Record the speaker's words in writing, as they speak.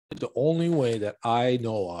the only way that I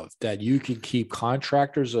know of that you can keep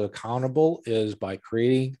contractors accountable is by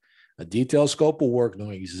creating a detailed scope of work,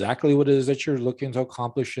 knowing exactly what it is that you're looking to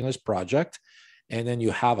accomplish in this project. And then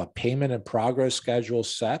you have a payment and progress schedule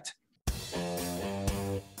set.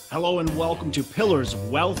 Hello and welcome to Pillars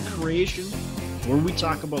of Wealth Creation, where we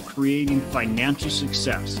talk about creating financial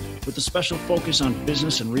success with a special focus on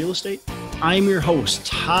business and real estate. I'm your host,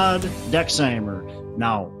 Todd Dexheimer.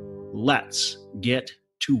 Now, let's get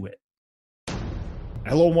to it.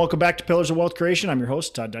 Hello and welcome back to Pillars of Wealth Creation. I'm your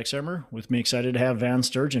host, Todd Dexheimer. With me, excited to have Van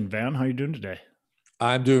Sturgeon. Van, how are you doing today?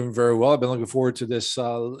 I'm doing very well. I've been looking forward to this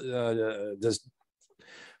this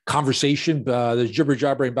conversation, this jibber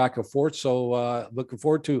jabbering back and forth. So looking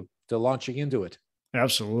forward to launching into it.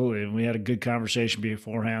 Absolutely. And we had a good conversation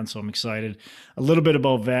beforehand, so I'm excited. A little bit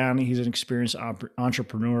about Van. He's an experienced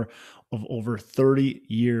entrepreneur of over 30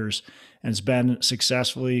 years and has been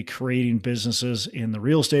successfully creating businesses in the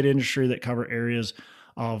real estate industry that cover areas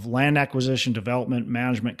of land acquisition, development,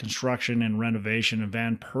 management, construction, and renovation. And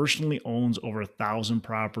Van personally owns over 1,000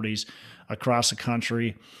 properties across the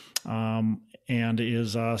country. And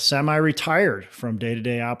is semi-retired from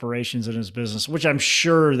day-to-day operations in his business, which I'm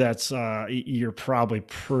sure that's you're probably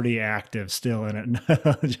pretty active still in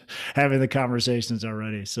it, having the conversations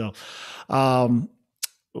already. So,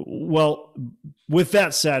 well, with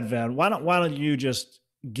that said, Van, why don't you just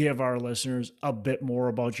give our listeners a bit more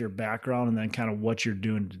about your background and then kind of what you're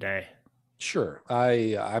doing today? Sure.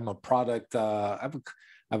 I'm a product.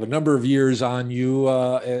 I have a number of years on you,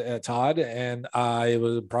 Todd, and I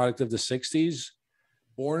was a product of the 60s,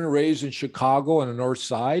 born and raised in Chicago on the north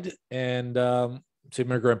side, and to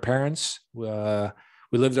immigrant parents. We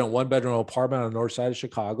lived in a one-bedroom apartment on the north side of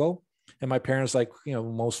Chicago, and my parents, like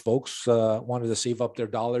most folks, wanted to save up their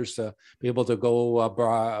dollars to be able to go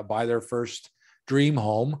buy their first dream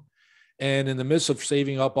home. And in the midst of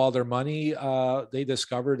saving up all their money, they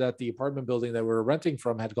discovered that the apartment building that we were renting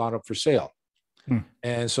from had gone up for sale.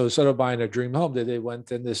 And so instead of buying a dream home, they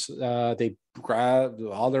went in this, they grabbed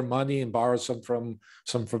all their money and borrowed some from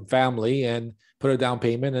family and put a down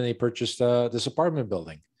payment, and they purchased this apartment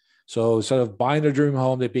building. So instead of buying a dream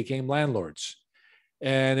home, they became landlords.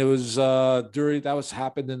 And it was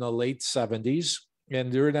happened in the late 70s.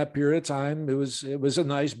 And during that period of time, it was a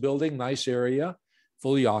nice building, nice area,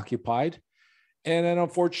 fully occupied. And then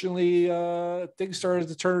unfortunately, things started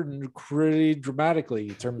to turn pretty dramatically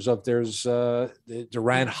in terms of there's the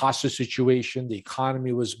Iran hostage situation. The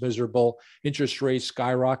economy was miserable. Interest rates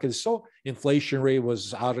skyrocketed. So inflation rate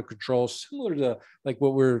was out of control, similar to like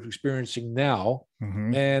what we're experiencing now.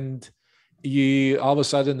 Mm-hmm. And all of a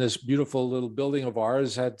sudden, this beautiful little building of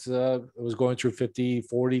ours was going through 50,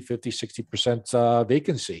 40, 50, 60%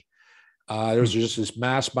 vacancy. There was just this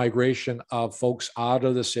mass migration of folks out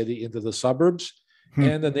of the city into the suburbs,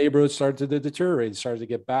 and the neighborhood started to deteriorate, started to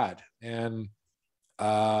get bad. And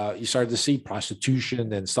you started to see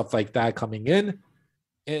prostitution and stuff like that coming in.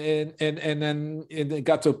 And then it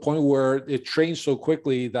got to a point where it changed so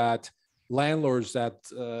quickly that landlords that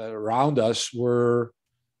around us were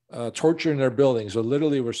torturing their buildings. So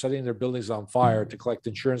literally were setting their buildings on fire to collect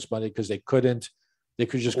insurance money because they couldn't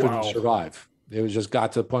survive. It was just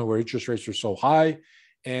got to the point where interest rates were so high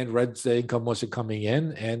and rent income wasn't coming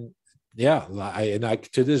in. And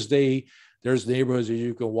to this day, there's neighborhoods that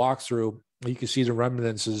you can walk through. You can see the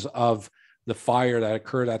remnants of the fire that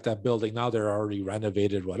occurred at that building. Now they're already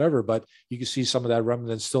renovated, whatever, but you can see some of that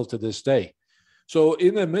remnants still to this day. So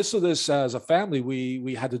in the midst of this, as a family,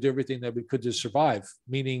 we had to do everything that we could to survive,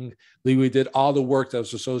 meaning we did all the work that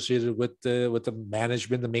was associated with the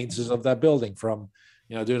management, the maintenance of that building, from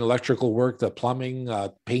doing electrical work, the plumbing,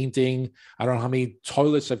 painting. I don't know how many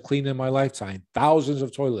toilets I've cleaned in my lifetime, thousands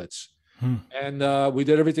of toilets. And we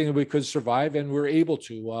did everything that we could survive, and we were able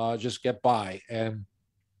to just get by. And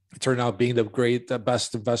it turned out being the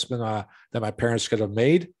best investment that my parents could have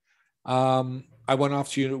made. I went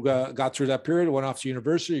off to, got through that period, went off to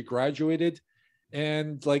university, graduated.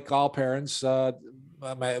 And like all parents,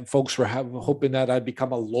 my folks were hoping that I'd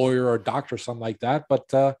become a lawyer or a doctor or something like that.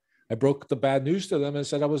 But I broke the bad news to them and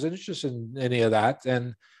said I wasn't interested in any of that.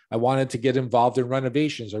 And I wanted to get involved in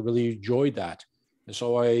renovations. I really enjoyed that. And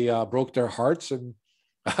so I broke their hearts, and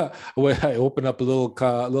I opened up a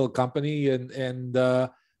little company and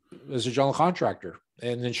as a general contractor.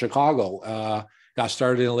 And in Chicago, got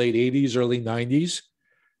started in the late 80s, early 90s.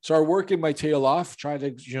 Started working my tail off, trying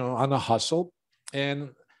to, on the hustle.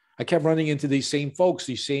 And I kept running into these same folks,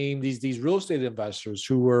 these real estate investors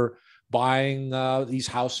who were buying these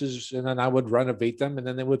houses, and then I would renovate them, and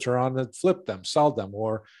then they would turn on and flip them, sell them,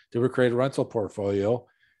 or they would create a rental portfolio.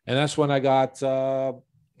 And that's when I got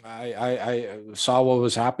I saw what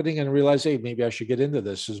was happening and realized, hey, maybe I should get into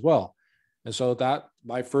this as well. And so that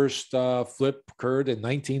my first flip occurred in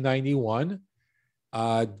 1991.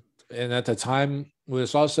 Uh, and at the time, when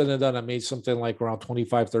it's all said and done, I made something like around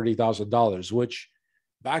 $25,000, $30,000, which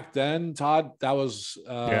back then, Todd,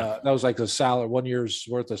 Yeah. that was like a salary, 1 year's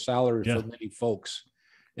worth of salary Yeah. for many folks.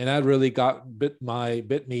 And that really bit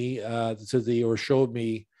me or showed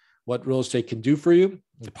me what real estate can do for you,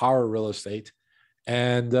 the power of real estate.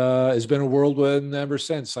 And it's been a whirlwind ever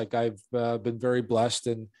since. Like I've been very blessed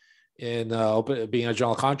in being a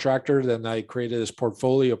general contractor. Then I created this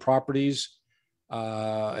portfolio of properties,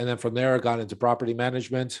 and then from there I got into property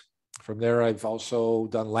management. From there, I've also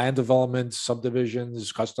done land development,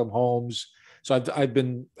 subdivisions, custom homes. So I've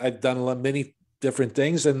done many different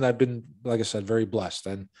things, and I've been, like I said, very blessed.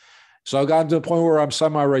 And so I got to the point where I'm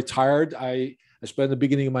semi-retired. I spend the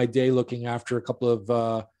beginning of my day looking after a couple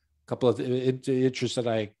of interests that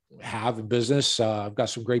I have in business. I've got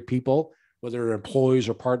some great people, whether they're employees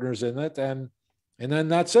or partners in it, and then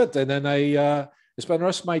that's it. And then I spend the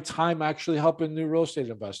rest of my time actually helping new real estate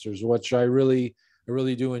investors, which I really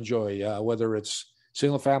do enjoy. Whether it's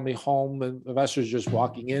single family home investors just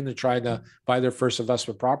walking in and trying to buy their first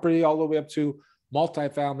investment property, all the way up to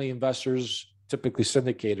multifamily investors, typically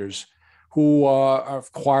syndicators, who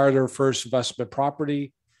acquire their first investment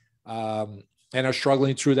property. And are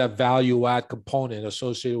struggling through that value add component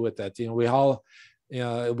associated with that.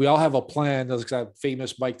 We all have a plan. There's that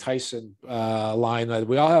famous Mike Tyson line that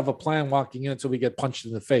we all have a plan walking in until we get punched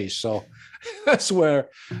in the face. So that's where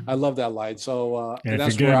I love that line. So And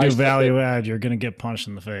that's if you're where going I to do step in. value add, you're going to get punched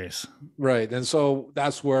in the face. Right. And so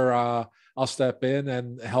that's where I'll step in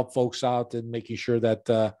and help folks out in making sure that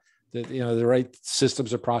the right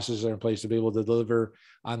systems and processes are in place to be able to deliver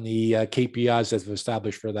on the KPIs that have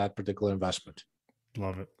established for that particular investment.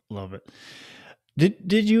 Love it. Love it.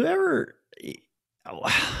 Did you ever,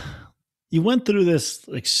 you went through this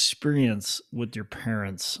experience with your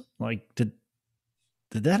parents? Like, did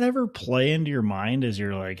that ever play into your mind as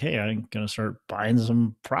you're like, hey, I'm going to start buying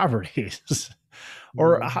some properties?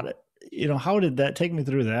 Or how did that take me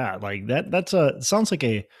through that? Like it sounds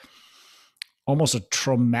like almost a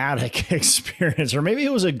traumatic experience, or maybe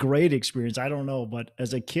it was a great experience. I don't know. But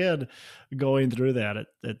as a kid going through that,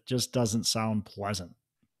 it just doesn't sound pleasant.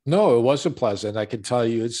 No, it wasn't pleasant. I can tell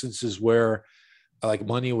you instances where like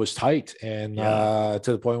money was tight and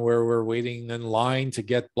to the point where we're waiting in line to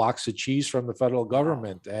get blocks of cheese from the federal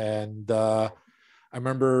government. And I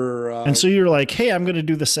remember. And so you're like, hey, I'm going to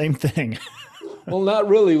do the same thing. Well, not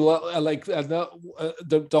really. Well, like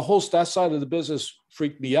the whole that side of the business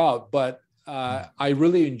freaked me out, but I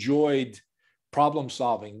really enjoyed problem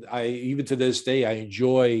solving. Even to this day, I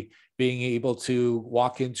enjoy being able to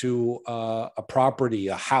walk into a property,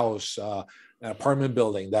 a house, an apartment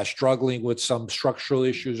building that's struggling with some structural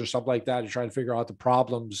issues or something like that, and trying to figure out the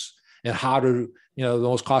problems and how to, the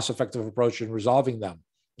most cost-effective approach in resolving them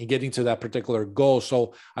and getting to that particular goal.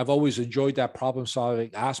 So I've always enjoyed that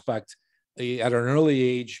problem-solving aspect at an early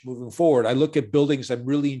age moving forward. I look at buildings, I'm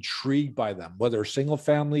really intrigued by them, whether single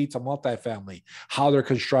family to multifamily, how they're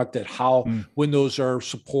constructed, how windows are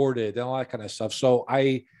supported and all that kind of stuff. So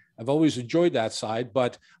I've always enjoyed that side,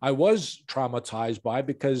 but I was traumatized by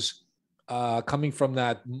because coming from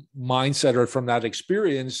that mindset or from that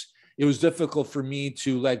experience, it was difficult for me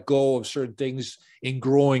to let go of certain things in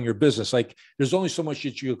growing your business. Like there's only so much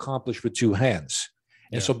that you accomplish with two hands.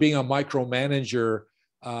 And so being a micromanager,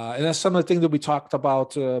 and that's some of the things that we talked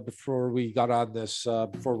about before we got on this,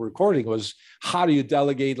 before recording, was how do you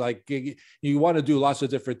delegate? Like you want to do lots of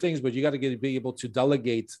different things, but you got to be able to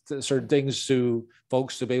delegate certain things to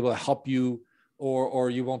folks to be able to help you, or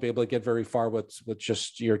you won't be able to get very far with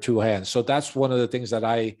just your two hands. So that's one of the things that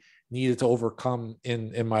I needed to overcome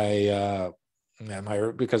in my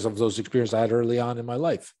because of those experiences I had early on in my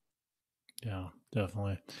life. Yeah,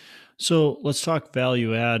 definitely. So let's talk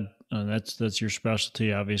value add. That's your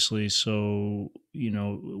specialty, obviously. So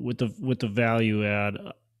with the value add,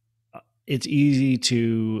 it's easy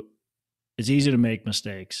to make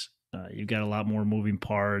mistakes. You've got a lot more moving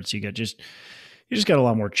parts. You just got a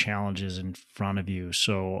lot more challenges in front of you.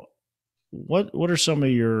 So what are some of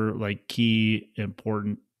your like key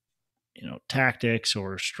important tactics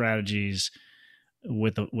or strategies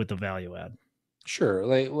with the value add? Sure.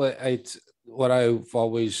 What I've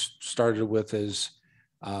always started with is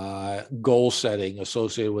goal setting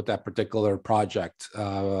associated with that particular project,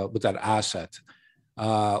 with that asset.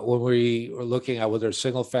 When we are looking at whether it's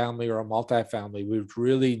single family or a multifamily, we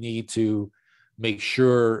really need to make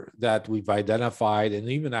sure that we've identified and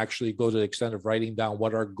even actually go to the extent of writing down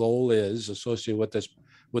what our goal is associated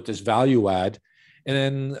with this value add. and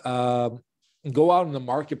then go out in the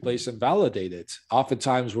marketplace and validate it.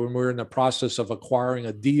 Oftentimes, when we're in the process of acquiring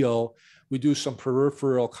a deal, we do some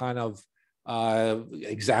peripheral kind of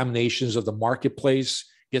examinations of the marketplace,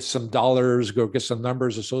 get some dollars, go get some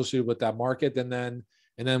numbers associated with that market, and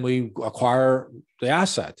then we acquire the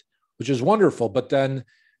asset, which is wonderful. But then,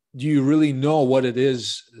 do you really know what it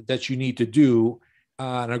is that you need to do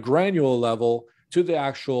on a granular level to the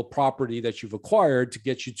actual property that you've acquired to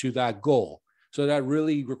get you to that goal? So that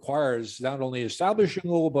really requires not only establishing a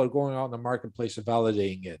goal, but going out in the marketplace and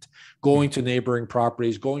validating it, going to neighboring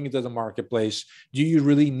properties, going into the marketplace. Do you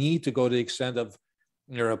really need to go to the extent of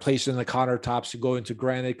replacing the countertops to go into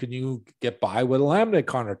granite? Can you get by with a laminate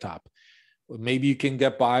countertop? Maybe you can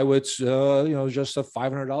get by with just a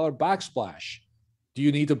 $500 backsplash. Do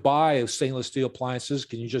you need to buy stainless steel appliances?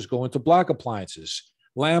 Can you just go into black appliances?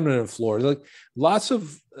 Laminate floor, like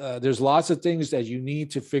there's lots of things that you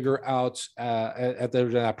need to figure out at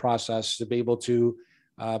that process to be able to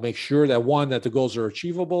make sure that one, that the goals are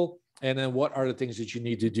achievable, and then what are the things that you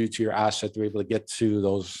need to do to your asset to be able to get to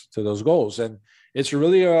those goals. And it's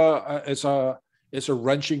really it's a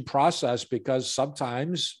wrenching process, because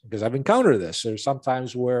I've encountered this, there's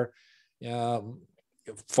sometimes where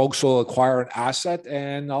folks will acquire an asset,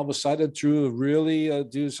 and all of a sudden, through really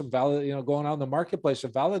do some going out in the marketplace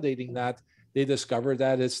and validating that, they discover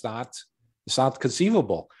that it's not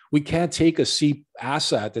conceivable. We can't take a C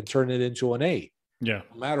asset and turn it into an A. Yeah.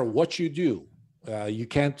 No matter what you do, you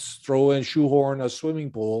can't throw in shoehorn a swimming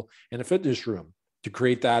pool in a fitness room to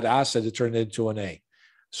create that asset to turn it into an A.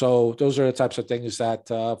 So those are the types of things that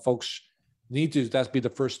folks need to. That's be the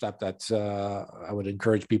first step that I would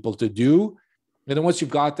encourage people to do. And then once you've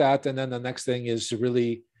got that, and then the next thing is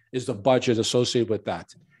the budget associated with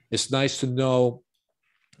that. It's nice to know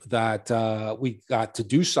that we got to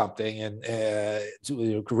do something and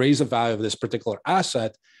to raise the value of this particular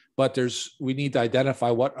asset, but we need to identify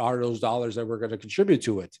what are those dollars that we're going to contribute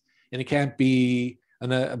to it. And it can't be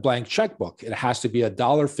a blank checkbook. It has to be a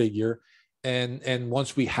dollar figure. And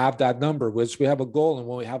once we have that number, once we have a goal and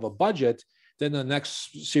when we have a budget, then the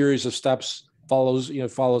next series of steps follow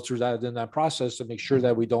through that in that process to make sure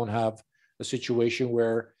that we don't have a situation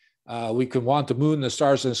where we can want the moon, the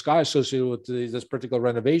stars, and the sky associated with this particular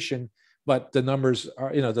renovation, but the numbers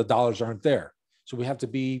are, the dollars aren't there. So we have to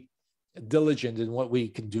be diligent in what we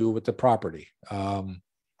can do with the property.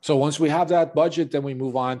 So once we have that budget, then we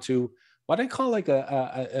move on to what I call like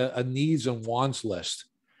a needs and wants list.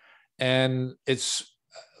 And it's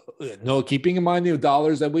keeping in mind the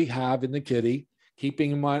dollars that we have in the kitty,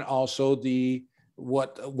 keeping in mind also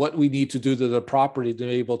what we need to do to the property to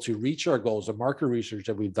be able to reach our goals, the market research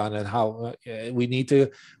that we've done, and how we need to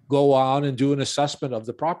go on and do an assessment of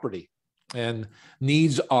the property. And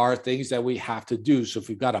needs are things that we have to do. So if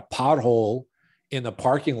we've got a pothole in the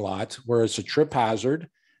parking lot where it's a trip hazard,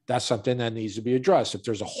 that's something that needs to be addressed. If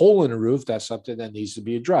there's a hole in the roof, that's something that needs to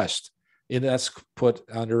be addressed. And that's put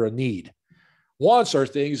under a need. Wants are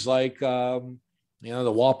things like, the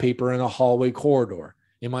wallpaper in a hallway corridor.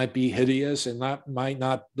 It might be hideous and might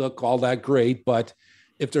not look all that great, but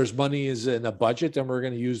if there's money is in a budget, then we're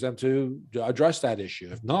going to use them to address that issue.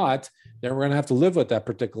 If not, then we're going to have to live with that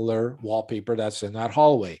particular wallpaper that's in that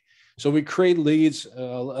hallway. So we create leads,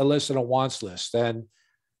 a list and a wants list, and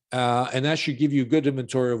that should give you a good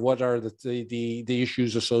inventory of what are the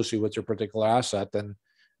issues associated with your particular asset, then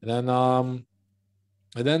we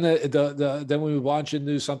launch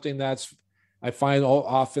into something that's, I find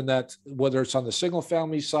often that whether it's on the single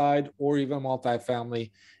family side or even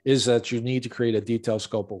multifamily, is that you need to create a detailed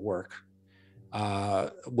scope of work.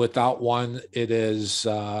 Without one,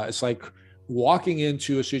 it's like walking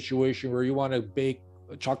into a situation where you want to bake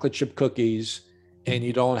chocolate chip cookies and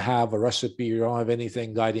you don't have a recipe, you don't have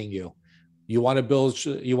anything guiding you. You want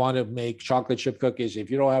to make chocolate chip cookies.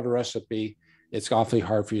 If you don't have a recipe, it's awfully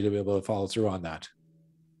hard for you to be able to follow through on that.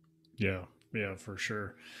 Yeah, for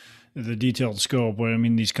sure. The detailed scope. I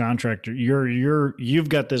mean, these contractors, you've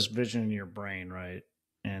got this vision in your brain, right?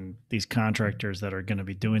 And these contractors that are going to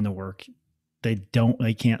be doing the work, they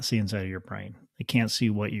can't see inside of your brain. They can't see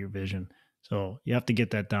what your vision. So you have to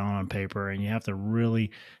get that down on paper, and you have to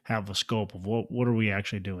really have a scope of what are we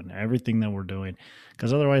actually doing, everything that we're doing,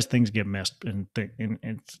 because otherwise things get missed, and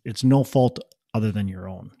it's no fault other than your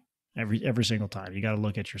own. Every single time you got to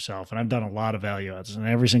look at yourself. And I've done a lot of value adds, and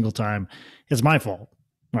every single time it's my fault.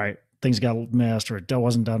 Right. Things got messed, or it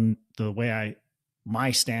wasn't done the way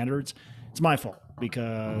my standards. It's my fault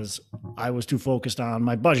because I was too focused on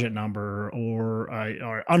my budget number or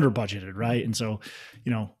under budgeted. Right. And so,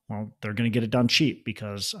 they're going to get it done cheap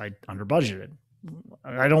because I under budgeted.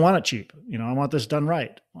 I don't want it cheap. I want this done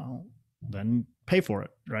right. Well, then pay for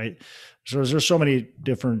it, right? So there's so many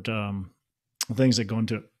different things that go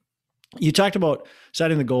into it. You talked about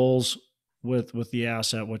setting the goals with the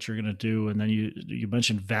asset, what you're going to do, and then you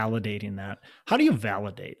mentioned validating that. How do you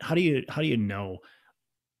validate? How do you know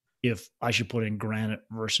if I should put in granite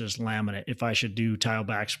versus laminate, if I should do tile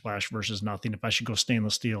backsplash versus nothing, if I should go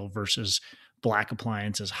stainless steel versus black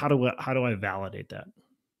appliances? How do I validate that?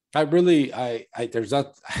 There's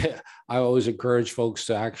not, I always encourage folks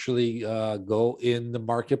to actually go in the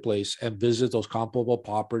marketplace and visit those comparable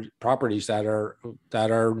properties that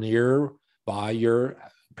are nearby your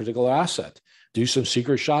particular asset. Do some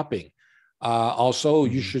secret shopping. Also,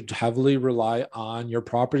 you should heavily rely on your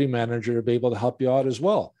property manager to be able to help you out as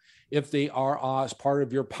well. If they are as part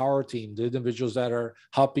of your power team, the individuals that are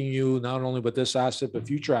helping you not only with this asset, but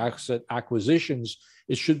future asset acquisitions,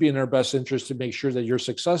 it should be in their best interest to make sure that you're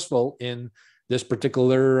successful in this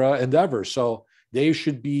particular endeavor. So they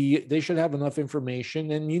should have enough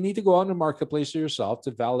information, and you need to go on the marketplace yourself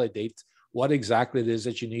to validate what exactly it is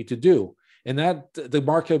that you need to do. And that the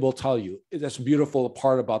market will tell you. That's a beautiful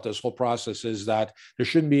part about this whole process, is that there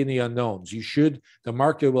shouldn't be any unknowns. The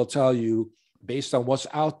market will tell you based on what's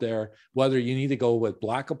out there, whether you need to go with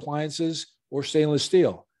black appliances or stainless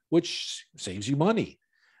steel, which saves you money.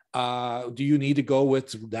 Do you need to go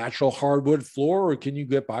with natural hardwood floor, or can you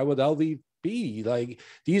get by with LVP? Like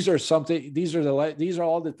these are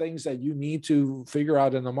all the things that you need to figure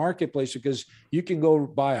out in the marketplace, because you can go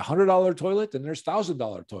buy $100 toilet and there's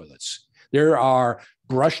 $1,000 toilets. There are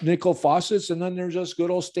brushed nickel faucets, and then there's just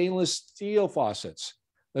good old stainless steel faucets,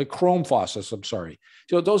 the chrome faucets. I'm sorry.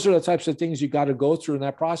 So those are the types of things you got to go through in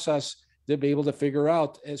that process to be able to figure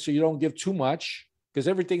out. And so you don't give too much, because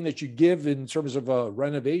everything that you give in terms of a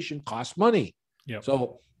renovation costs money. Yeah.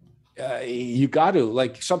 So you got to,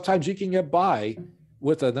 like, sometimes you can get by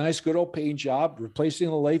with a nice, good old paint job, replacing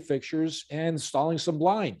the light fixtures and installing some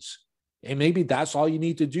blinds. And maybe that's all you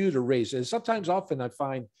need to do to raise it. And often I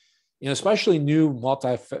find, especially new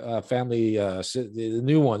multi-family, the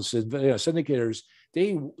new ones, syndicators,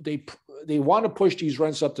 they want to push these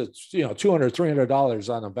rents up to $200, $300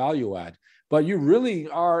 on a value add. But you really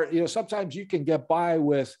are, sometimes you can get by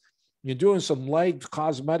with you're doing some light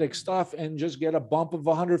cosmetic stuff and just get a bump of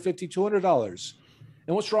 $150, $200.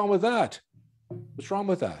 And what's wrong with that? What's wrong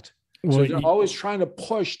with that? Well, so they're always trying to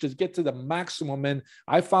push to get to the maximum. And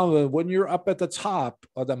I found that when you're up at the top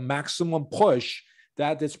of the maximum push,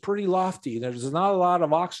 that it's pretty lofty. There's not a lot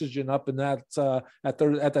of oxygen up in that at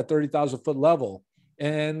that 30,000 foot level.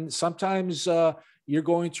 And sometimes you're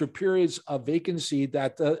going through periods of vacancy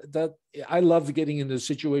that I love getting into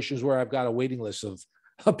situations where I've got a waiting list of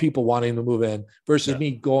people wanting to move in versus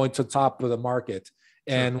me going to top of the market.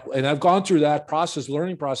 And I've gone through that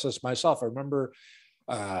learning process myself. I remember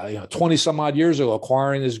 20 some odd years ago,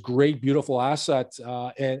 acquiring this great, beautiful asset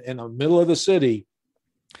in the middle of the city,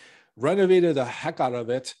 renovated the heck out of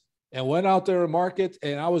it, and went out there and market.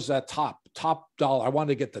 And I was at top dollar. I wanted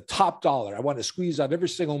to get the top dollar. I wanted to squeeze out every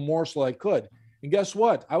single morsel I could. And guess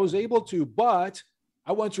what? I was able to, but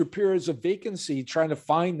I went through periods of vacancy trying to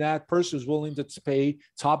find that person who's willing to pay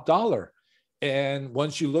top dollar. And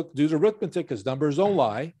once you do the arithmetic, because numbers don't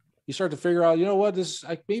lie, you start to figure out,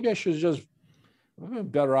 maybe I should just, I'm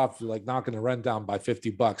better off like knocking the rent down by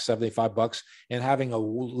 $50, $75, and having a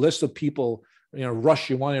list of people,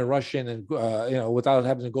 wanting to rush in and, without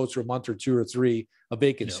having to go through a month or two or three of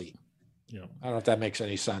vacancy. Yeah. I don't know if that makes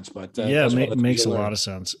any sense, but it makes a lot of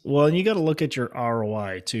sense. Well, and you got to look at your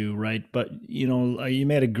ROI too, right? But you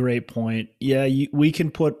made a great point. Yeah, we can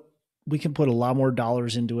put a lot more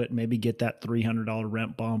dollars into it, maybe get that $300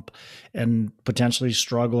 rent bump, and potentially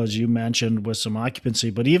struggle, as you mentioned, with some occupancy.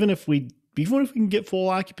 But even if we can get full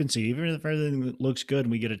occupancy, even if everything looks good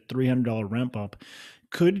and we get a $300 rent bump,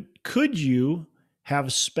 could you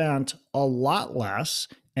have spent a lot less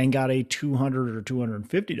and got a $200 or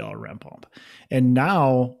 $250 rent bump? And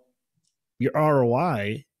now your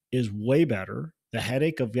ROI is way better. The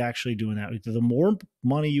headache of actually doing that, the more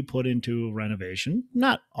money you put into a renovation,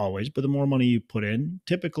 not always, but the more money you put in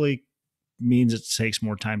typically means it takes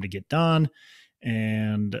more time to get done.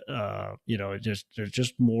 And, there's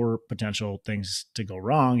just more potential things to go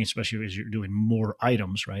wrong, especially as you're doing more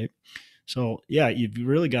items, right? So yeah, you've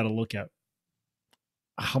really got to look at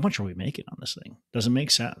how much are we making on this thing? Does it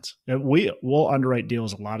make sense? We'll underwrite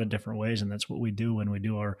deals a lot of different ways. And that's what we do when we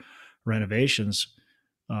do our renovations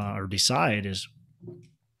or decide is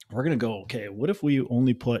we're going to go, okay, what if we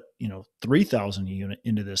only put, 3,000 a unit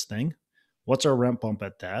into this thing? What's our rent bump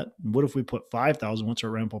at that? And what if we put 5,000? What's our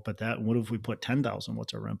rent bump at that? And what if we put 10,000?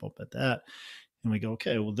 What's our rent bump at that? And we go,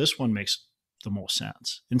 okay, well, this one makes the most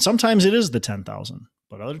sense. And sometimes it is the 10,000,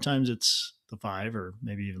 but other times it's the 5 or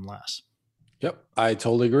maybe even less. Yep, I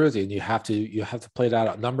totally agree with you. And you have to play that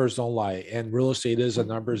out. Numbers don't lie, and real estate is a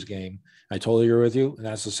numbers game. I totally agree with you, and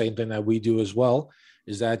that's the same thing that we do as well.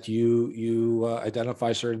 Is that you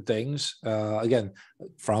identify certain things again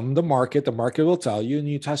from the market? The market will tell you, and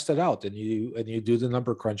you test it out, and you do the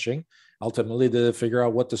number crunching ultimately to figure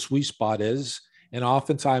out what the sweet spot is. And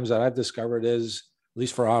oftentimes, that I've discovered is, at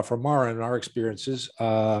least from our experiences,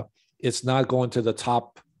 it's not going to the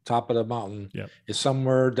top of the mountain. Yep. Is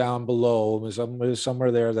somewhere down below,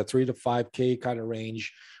 somewhere there, the 3 to 5K kind of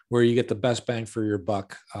range where you get the best bang for your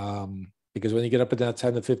buck. Because when you get up at that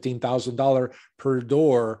 $10,000 to $15,000 per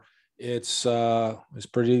door, it's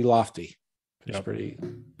pretty lofty. It's pretty.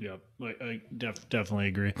 Yep, I definitely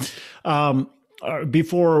agree.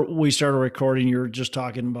 Before we started recording, we were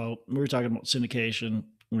talking about syndication.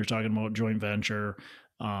 We were talking about joint venture,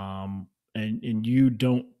 and you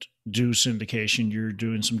don't do syndication. You're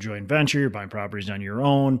doing some joint venture. You're buying properties on your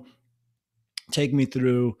own. Take me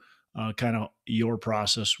through kind of your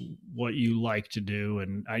process, what you like to do.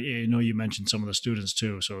 And I know you mentioned some of the students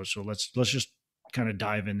too. So let's just kind of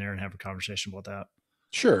dive in there and have a conversation about that.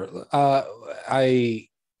 Sure.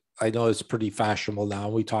 I know it's pretty fashionable now.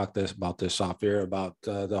 We talked about this off here about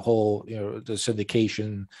the whole, the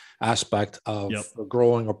syndication aspect of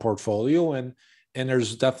growing a portfolio, and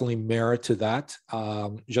there's definitely merit to that.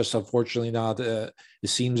 Just unfortunately now, it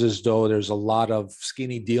seems as though there's a lot of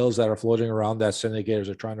skinny deals that are floating around that syndicators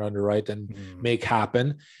are trying to underwrite and make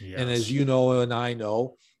happen. Yes. And as you know, and I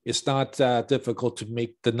know, it's not difficult to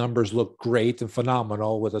make the numbers look great and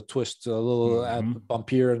phenomenal with a twist, a little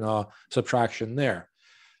bump here and a subtraction there.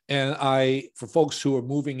 And for folks who are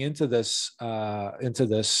moving into this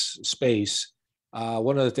space,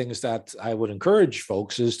 one of the things that I would encourage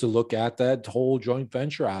folks is to look at that whole joint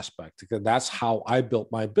venture aspect, because that's how I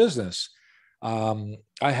built my business. I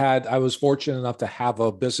was fortunate enough to have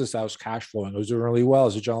a business that was cash flowing. It was doing really well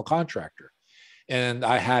as a general contractor. And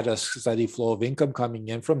I had a steady flow of income coming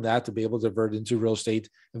in from that to be able to divert into real estate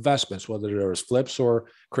investments, whether there was flips or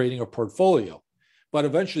creating a portfolio. But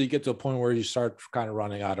eventually you get to a point where you start kind of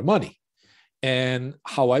running out of money. And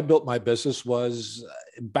how I built my business was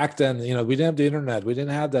back then, we didn't have the internet. We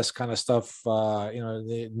didn't have this kind of stuff, in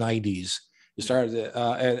the 90s. You started,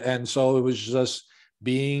 and so it was just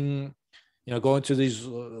being, going to these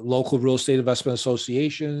local real estate investment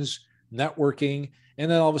associations, networking, and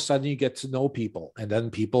then all of a sudden you get to know people, and then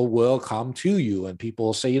people will come to you and people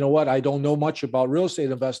will say, you know what, I don't know much about real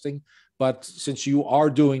estate investing, but since you are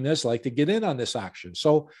doing this, I'd like to get in on this action.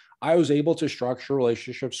 So I was able to structure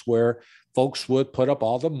relationships where folks would put up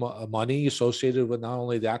all the money associated with not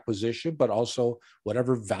only the acquisition, but also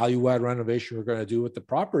whatever value add renovation we're going to do with the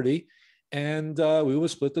property. And we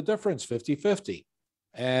would split the difference 50-50.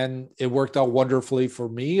 And it worked out wonderfully for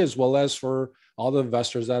me as well as for all the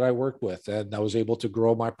investors that I work with. And I was able to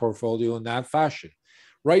grow my portfolio in that fashion.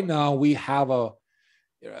 Right now, we have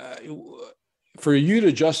for you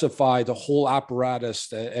to justify the whole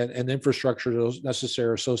apparatus and infrastructure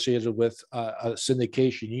necessary associated with a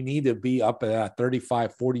syndication, you need to be up at that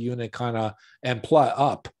 35, 40 unit kind of and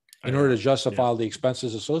up in order to justify the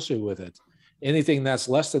expenses associated with it. Anything that's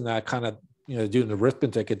less than that, kind of, doing the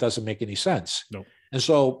arithmetic, it doesn't make any sense. Nope. And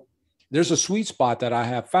so there's a sweet spot that I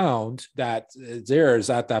have found that there is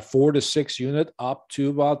at that 4 to 6 unit up to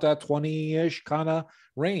about that 20-ish kind of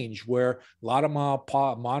range, where a lot of mom and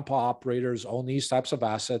pop operators own these types of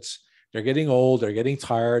assets. They're getting old, they're getting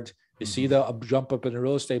tired. They see the jump up in the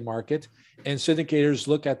real estate market, and syndicators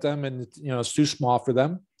look at them and, it's too small for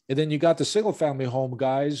them. And then you got the single family home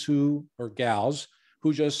guys or gals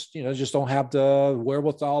who just don't have the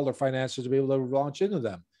wherewithal or finances to be able to launch into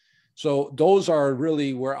them. So those are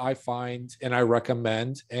really where I find and I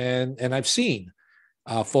recommend, and I've seen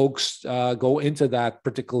folks go into that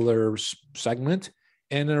particular segment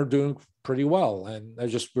and are doing pretty well. And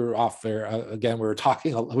we're off air again. We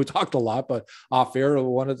talked a lot, but off air,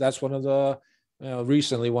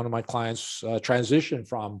 recently one of my clients transitioned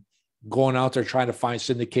from going out there trying to find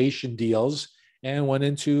syndication deals and went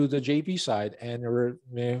into the JV side, and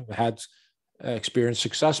had experienced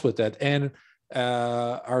success with that, and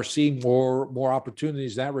are seeing more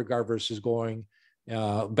opportunities in that regard versus going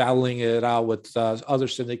battling it out with other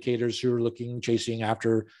syndicators who are chasing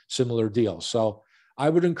after similar deals. So I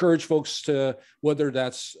would encourage folks to, whether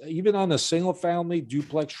that's even on a single family,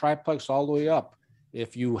 duplex, triplex, all the way up,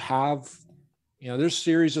 if you have, there's a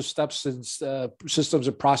series of steps and systems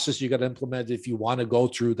and process you got to implement if you want to go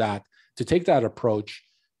through that to take that approach.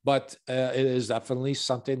 But it is definitely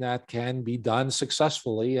something that can be done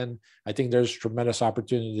successfully. And I think there's tremendous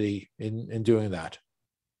opportunity in doing that.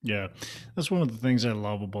 Yeah. That's one of the things I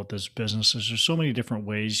love about this business is there's so many different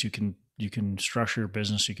ways you can structure your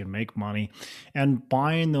business, you can make money. And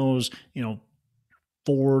buying those,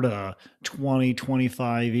 4 to 20,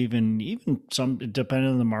 25, even some depending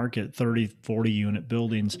on the market, 30, 40 unit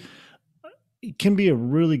buildings, it can be a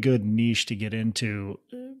really good niche to get into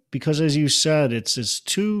because as you said, it's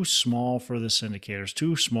too small for the syndicators,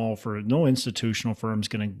 too small for no institutional firms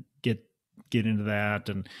going to get into that,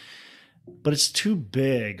 and but it's too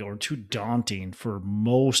big or too daunting for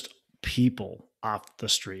most people off the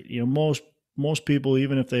street. Most people,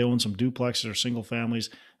 even if they own some duplexes or single families,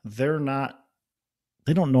 they're not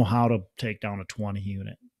they don't know how to take down a 20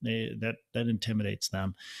 unit. That intimidates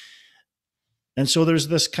them. And so there's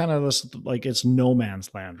this kind of this like it's no man's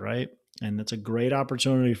land, right? And it's a great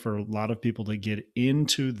opportunity for a lot of people to get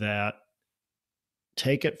into that,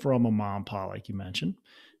 take it from a mom and pop, like you mentioned.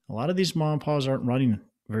 A lot of these mom and pops aren't running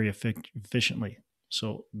very efficiently.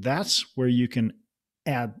 So that's where you can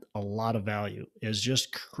add a lot of value is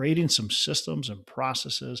just creating some systems and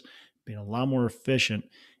processes, being a lot more efficient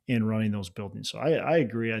in running those buildings. So I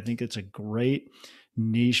agree. I think it's a great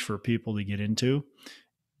niche for people to get into.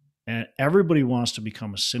 And everybody wants to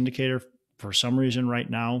become a syndicator for some reason right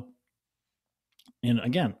now. And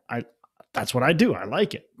again, that's what I do. I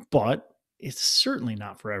like it, but it's certainly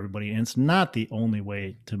not for everybody. And it's not the only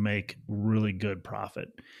way to make really good profit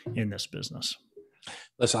in this business.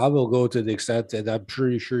 Listen, I will go to the extent that I'm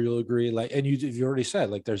pretty sure you'll agree. Like, and you already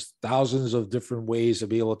said, like, there's thousands of different ways to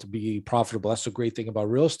be able to be profitable. That's the great thing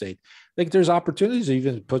about real estate. Like, there's opportunities to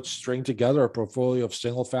even string together a portfolio of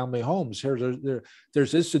single family homes.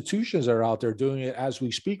 There's institutions that are out there doing it as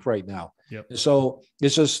we speak right now. Yep. So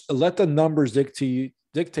it's just let the numbers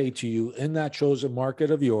dictate to you in that chosen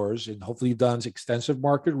market of yours, and hopefully you've done extensive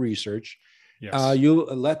market research. Yes. You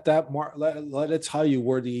let that let it tell you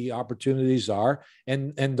where the opportunities are,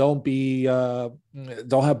 and don't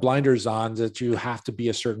have blinders on that you have to be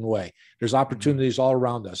a certain way. There's opportunities all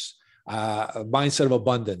around us. A mindset of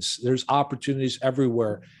abundance. There's opportunities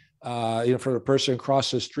everywhere. For the person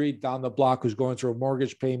across the street, down the block, who's going through a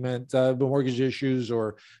mortgage payment, mortgage issues,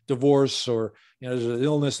 or divorce, or there's an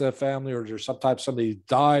illness in the family, or there's somebody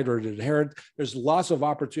died or inherited. There's lots of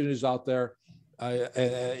opportunities out there.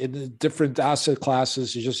 In different asset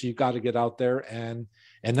classes. You got to get out there and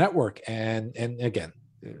network, and again,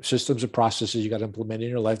 systems and processes you got to implement in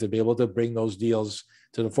your life to be able to bring those deals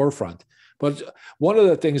to the forefront. But one of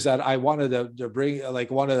the things that I wanted to bring, like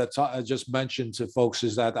wanted to just mention to folks,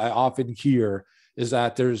 is that I often hear is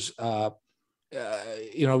that there's because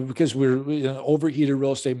we're in an overheated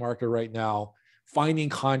real estate market right now, finding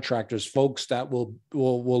contractors, folks that will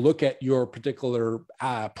look at your particular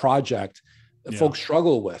project. Folks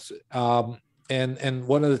struggle with. And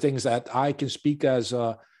one of the things that I can speak as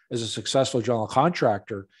a successful general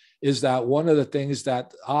contractor is that one of the things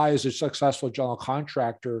that I, as a successful general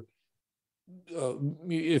contractor,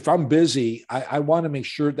 if I'm busy, I want to make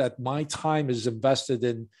sure that my time is invested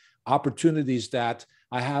in opportunities that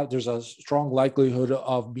there's a strong likelihood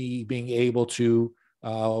of me being able to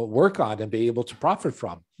work on and be able to profit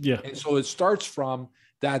from. Yeah. And so it starts from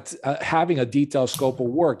that having a detailed scope of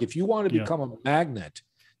work. If you want to become a magnet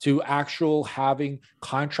to actual having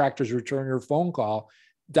contractors return your phone call,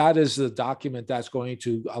 that is the document that's going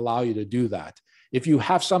to allow you to do that. If you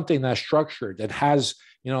have something that's structured, that has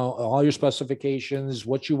all your specifications,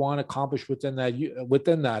 what you want to accomplish within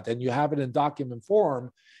that, and you have it in document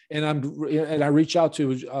form, and I reach out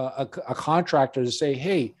to a contractor to say,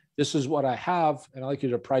 hey, this is what I have, and I'd like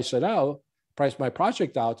you to price my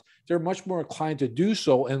project out, they're much more inclined to do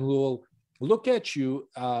so, and will look at you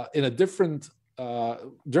in a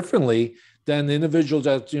differently than the individual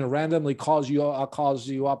that randomly calls you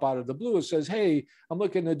up out of the blue and says, hey, I'm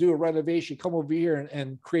looking to do a renovation, come over here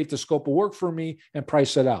and create the scope of work for me and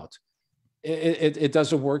price it out. It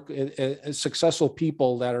doesn't work. Successful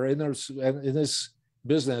people that are in this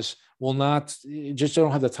business will not, just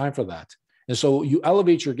don't have the time for that. And so you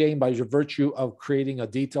elevate your game by virtue of creating a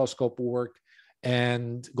detailed scope of work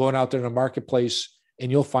and going out there in the marketplace,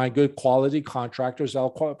 and you'll find good quality contractors that'll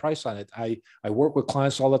price on it. I work with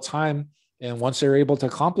clients all the time, and once they're able to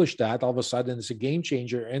accomplish that, all of a sudden it's a game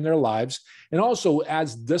changer in their lives, and also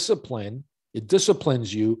adds discipline. It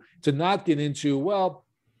disciplines you to not get into, well,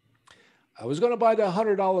 I was going to buy the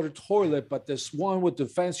 $100 toilet, but this one with the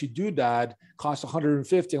fancy doodad costs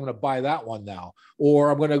 $150. I'm going to buy that one now. Or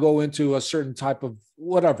I'm going to go into a certain type of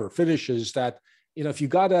whatever finishes that, if you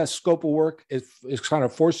got a scope of work, it kind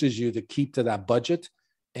of forces you to keep to that budget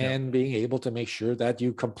and being able to make sure that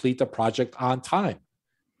you complete the project on time.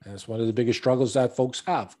 And it's one of the biggest struggles that folks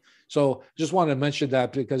have. So just wanted to mention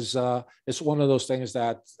that because it's one of those things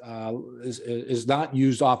that is not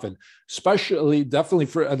used often, especially definitely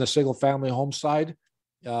for on the single family home side.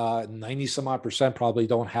 90 some odd percent probably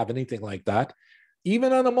don't have anything like that.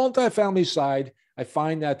 Even on the multifamily side, I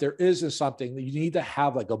find that there isn't something that you need to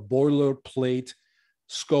have like a boilerplate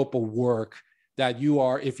scope of work that you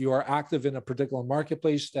are, if you are active in a particular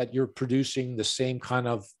marketplace, that you're producing the same kind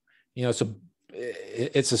of,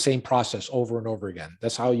 it's the same process over and over again.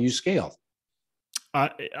 That's how you scale.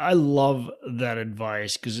 I love that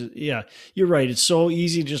advice because yeah, you're right. It's so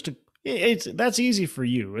easy just to that's easy for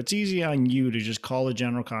you. It's easy on you to just call a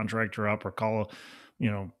general contractor up or call,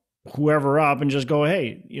 whoever up and just go,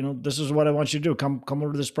 hey, this is what I want you to do. Come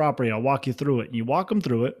over to this property. I'll walk you through it. And you walk them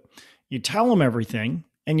through it. You tell them everything,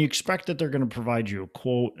 and you expect that they're going to provide you a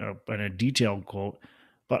quote and a detailed quote.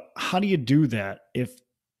 But how do you do that if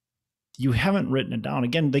you haven't written it down?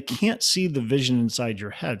 Again, they can't see the vision inside your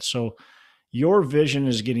head. So your vision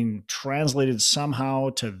is getting translated somehow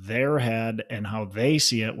to their head and how they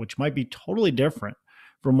see it, which might be totally different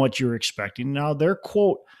from what you're expecting. Now, their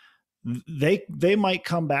quote, they might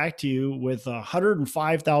come back to you with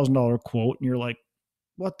 $105,000 quote, and you're like,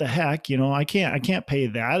 what the heck? I can't pay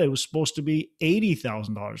that. It was supposed to be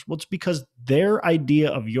 $80,000. Well, it's because their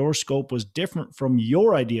idea of your scope was different from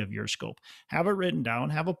your idea of your scope. Have it written down,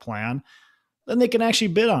 have a plan, then they can actually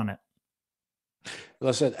bid on it.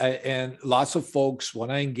 Listen, and lots of folks, when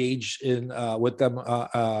I engage in with them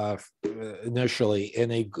initially,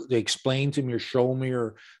 and they explain to me or show me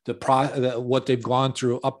or what they've gone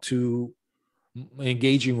through up to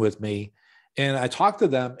engaging with me, and I talk to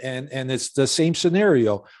them, and it's the same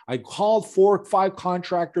scenario. I called 4 or 5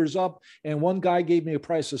 contractors up, and one guy gave me a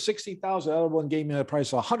price of $60,000, the other one gave me a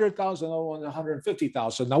price of $100,000, the other one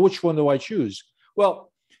 $150,000. Now, which one do I choose? Well,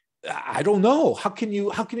 I don't know. How can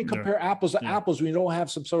you compare apples to apples when you don't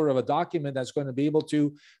have some sort of a document that's going to be able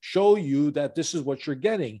to show you that this is what you're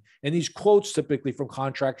getting? And these quotes typically from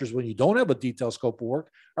contractors, when you don't have a detailed scope of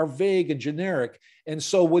work, are vague and generic. And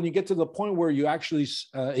so when you get to the point where you actually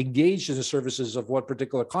engage in the services of one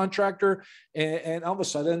particular contractor, and all of a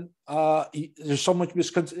sudden there's so much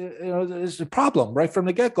there's a problem right from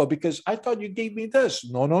the get-go, because I thought you gave me this.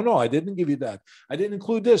 No, I didn't give you that. I didn't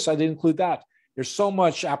include this. I didn't include that. There's so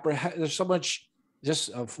much, just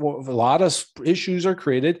a lot of issues are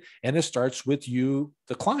created, and it starts with you,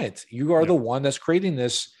 the client. You are the one that's creating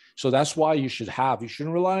this. So that's why you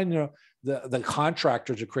shouldn't rely on the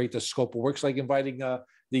contractor to create the scope of work. It's like inviting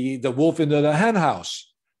the wolf into the hen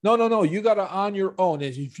house. No, you got to on your own.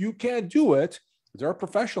 And if you can't do it, there are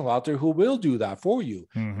professionals out there who will do that for you.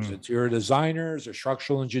 There's interior designers, there's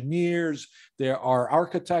structural engineers, there are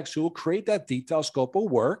architects who will create that detailed scope of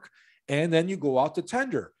work. And then you go out to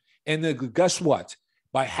tender. And then guess what?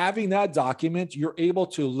 By having that document, you're able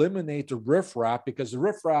to eliminate the riffraff, because the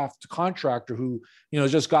riffraff contractor who,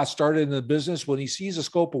 just got started in the business, when he sees a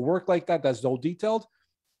scope of work like that, that's no detailed,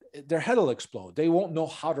 their head will explode. They won't know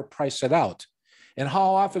how to price it out. And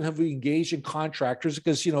how often have we engaged in contractors?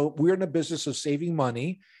 Because, we're in the business of saving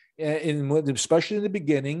money. And especially in the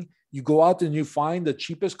beginning, you go out and you find the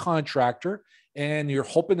cheapest contractor, and you're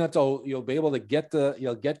hoping that you'll be able to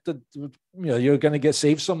you're going to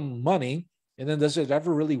save some money. And then does it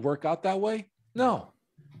ever really work out that way? No.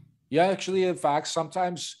 Yeah, actually, in fact,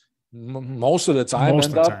 sometimes most of the time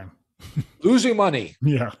end up losing money.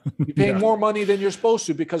 Yeah. You're paying more money than you're supposed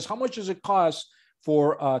to, because how much does it cost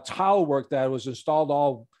for tile work that was installed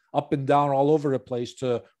all up and down all over the place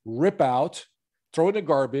to rip out, throw in the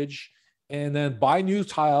garbage, and then buy new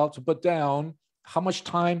tile to put down? How much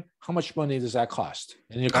time, how much money does that cost?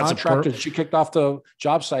 And your contractor that you kicked off the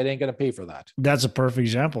job site ain't going to pay for that. That's a perfect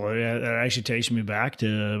example. It actually takes me back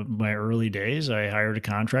to my early days. I hired a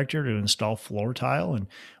contractor to install floor tile, and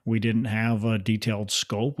we didn't have a detailed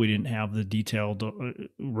scope. We didn't have the detailed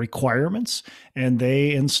requirements, and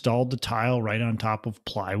they installed the tile right on top of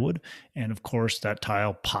plywood. And of course that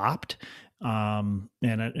tile popped. But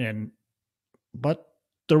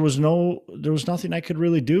there was nothing I could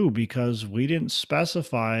really do, because we didn't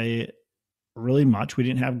specify really much. We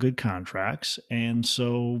didn't have good contracts. And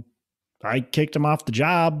so I kicked them off the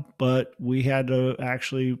job, but we had to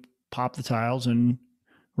actually pop the tiles and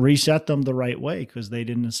reset them the right way because they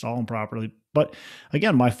didn't install them properly. But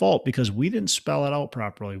again, my fault, because we didn't spell it out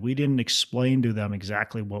properly. We didn't explain to them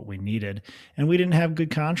exactly what we needed, and we didn't have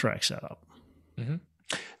good contracts set up.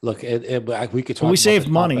 Look, we could talk. We saved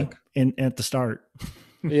money at the start.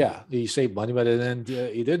 Yeah, you save money, but then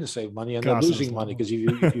you didn't save money, and then losing money, because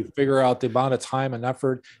if you figure out the amount of time and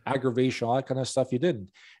effort, aggravation, all that kind of stuff, you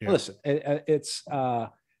didn't. Yeah. Listen, it's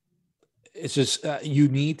it's just you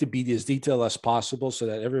need to be as detailed as possible so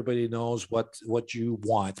that everybody knows what you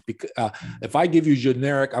want. Because if I give you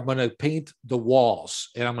generic, I'm going to paint the walls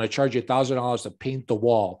and I'm going to charge you $1,000 to paint the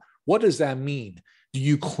wall. What does that mean? Do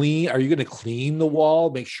you clean? Are you going to clean the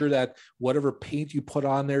wall? Make sure that whatever paint you put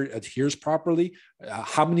on there adheres properly.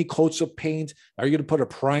 How many coats of paint? Are you going to put a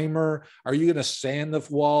primer? Are you going to sand the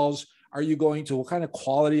walls? Are you going to, what kind of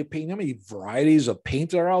quality of paint? How many varieties of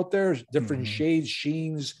paint are out there? Different shades,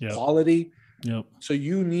 sheens, quality. Yep. So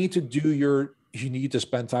you need to you need to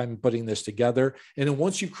spend time putting this together. And then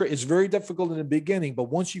once you create, it's very difficult in the beginning, but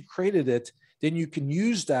once you created it, then you can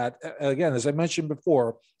use that. Again, as I mentioned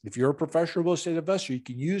before, if you're a professional real estate investor, you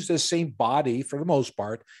can use this same body for the most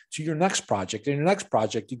part to your next project. In your next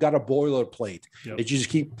project, you got a boilerplate. Yep. You just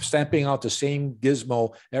keep stamping out the same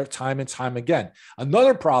gizmo every time and time again.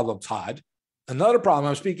 Another problem, Todd,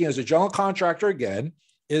 I'm speaking as a general contractor again,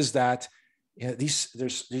 is that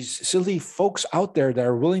there's these silly folks out there that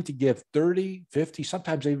are willing to give 30, 50,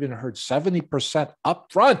 sometimes I even heard 70%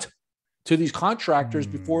 upfront to these contractors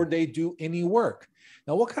before they do any work.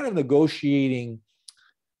 Now, what kind of negotiating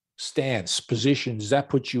position does that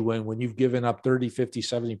put you in when you've given up 30, 50,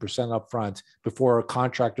 70% upfront before a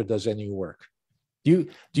contractor does any work? Do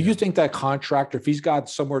you think that contractor, if he's got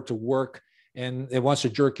somewhere to work and it wants to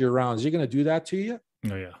jerk you around, is he going to do that to you?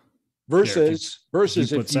 Oh, yeah. Versus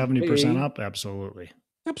if you put 70% up, absolutely.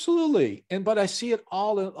 But I see it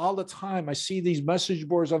all the time. I see these message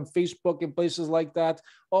boards on Facebook and places like that.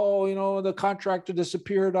 Oh, the contractor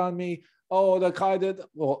disappeared on me. Oh, the guy did.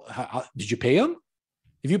 Well, did you pay him?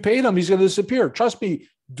 If you paid him, he's going to disappear. Trust me,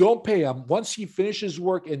 don't pay him. Once he finishes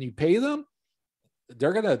work and you pay them,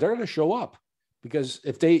 they're gonna show up because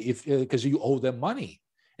because you owe them money.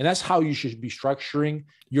 And that's how you should be structuring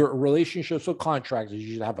your relationships with contractors.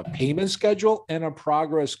 You should have a payment schedule and a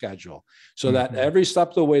progress schedule so that every step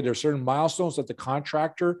of the way, there are certain milestones that the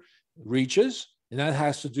contractor reaches. And that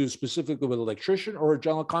has to do specifically with an electrician or a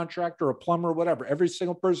general contractor or a plumber or whatever. Every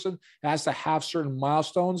single person has to have certain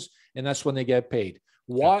milestones, and that's when they get paid.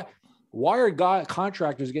 Why are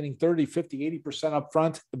contractors getting 30, 50, 80% up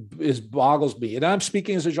front boggles me. And I'm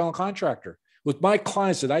speaking as a general contractor. With my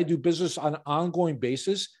clients that I do business on an ongoing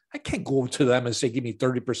basis, I can't go to them and say, give me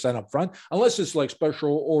 30% up front, unless it's like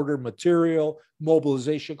special order material,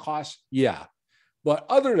 mobilization costs. Yeah. But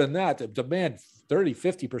other than that, the demand 30,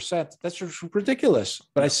 50%, that's just ridiculous.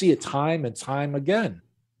 But I see it time and time again.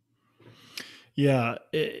 Yeah,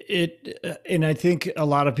 and I think a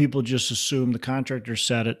lot of people just assume the contractor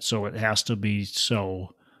said it, so it has to be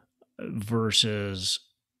so, versus,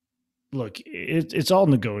 look, it's all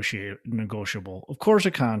negotiable. Of course,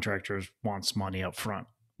 a contractor wants money up front.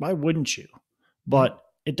 Why wouldn't you? But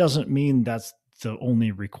it doesn't mean that's the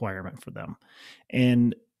only requirement for them.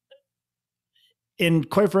 And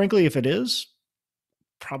quite frankly, if it is,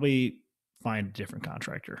 probably find a different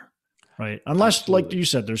contractor. Right. Unless, absolutely, like you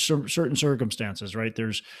said, there's certain circumstances, right?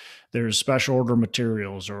 There's special order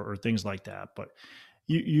materials or things like that. But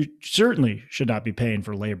you certainly should not be paying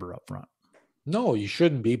for labor up front. No, you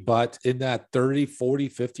shouldn't be. But in that 30, 40,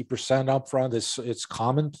 50% upfront, it's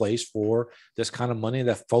commonplace for this kind of money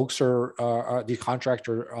that folks the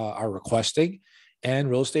contractor are requesting,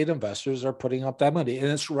 and real estate investors are putting up that money. And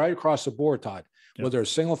it's right across the board, Todd. Yep. Whether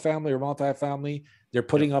it's single family or multifamily, they're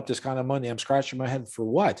putting up this kind of money. I'm scratching my head for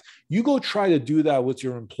what? You go try to do that with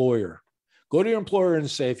your employer. Go to your employer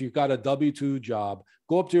and say, if you've got a W-2 job,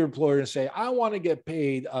 go up to your employer and say, I want to get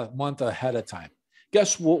paid a month ahead of time.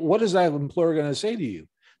 Guess what is that employer going to say to you?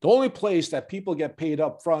 The only place that people get paid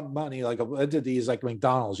upfront money, like an entity, is like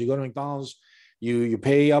McDonald's. You go to McDonald's, you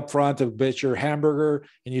pay upfront to get your hamburger,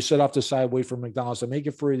 and you sit off the side, wait for McDonald's to make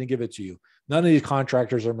it free and give it to you. None of these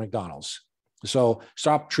contractors are McDonald's. So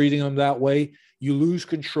stop treating them that way. You lose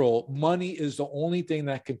control. Money is the only thing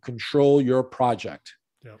that can control your project.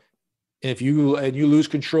 Yep. If you lose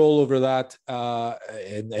control over that,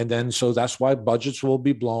 and then so that's why budgets will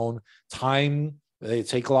be blown. Time, they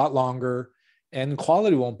take a lot longer, and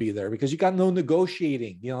quality won't be there because you got no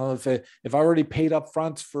negotiating. If I already paid up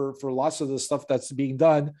front for lots of the stuff that's being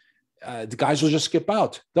done, the guys will just skip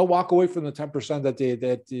out. They'll walk away from the 10%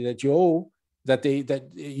 that you owe. That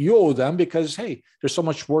you owe them because, hey, there's so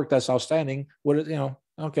much work that's outstanding.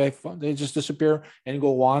 Okay, they just disappear and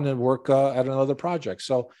go on and work at another project.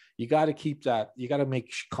 So you got to keep that. You got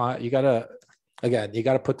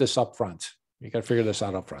to put this up front. You got to figure this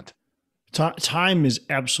out up front. Time is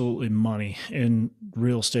absolutely money in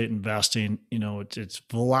real estate investing. It's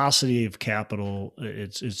velocity of capital.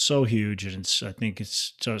 It's so huge, and I think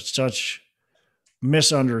it's such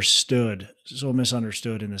misunderstood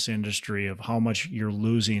in this industry of how much you're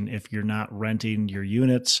losing if you're not renting your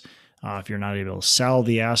units. if you're not able to sell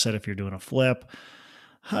the asset, if you're doing a flip,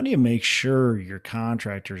 how do you make sure your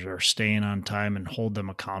contractors are staying on time and hold them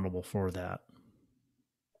accountable for that?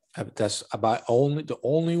 That's about the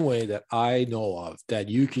only way that I know of that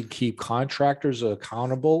you can keep contractors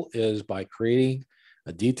accountable is by creating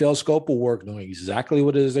a detailed scope of work, knowing exactly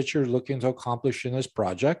what it is that you're looking to accomplish in this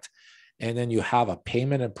project. And then you have a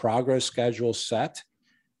payment and progress schedule set.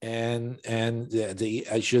 And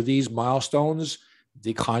as you these milestones,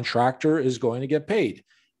 the contractor is going to get paid.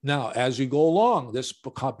 Now, as you go along, this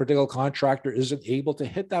particular contractor isn't able to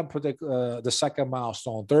hit that particular the second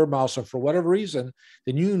milestone, third milestone for whatever reason,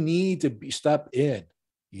 then you need to step in.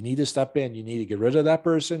 You need to step in. You need to get rid of that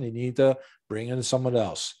person. You need to bring in someone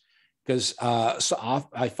else. Because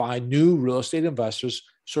I find new real estate investors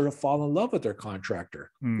sort of fall in love with their contractor.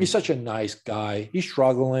 He's such a nice guy. He's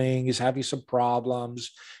struggling. He's having some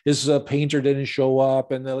problems. His painter didn't show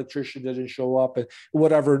up, and the electrician didn't show up, and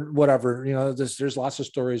whatever. You know, there's lots of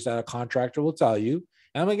stories that a contractor will tell you.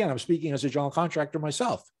 And again, I'm speaking as a general contractor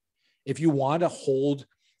myself. If you want to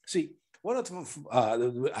see, one of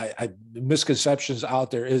the misconceptions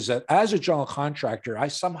out there is that as a general contractor, I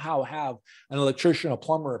somehow have an electrician, a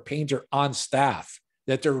plumber, a painter on staff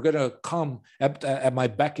that they're going to come at my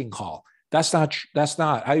beck and call. That's not.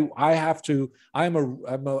 I have to. I'm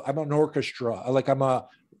an orchestra. Like I'm a,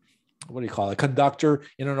 what do you call it? A conductor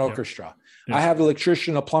in an orchestra. Yep. I have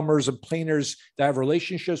electrician, plumbers, and painters that I have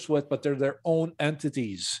relationships with, but they're their own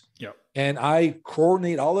entities. Yep. And I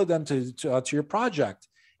coordinate all of them to your project.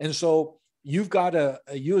 And so you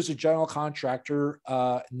as a general contractor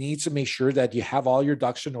needs to make sure that you have all your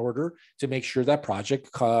ducks in order to make sure that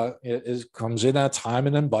project comes in at time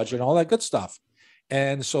and then budget and all that good stuff.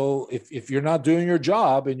 And so if you're not doing your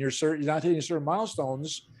job and you're not hitting certain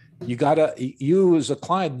milestones, you as a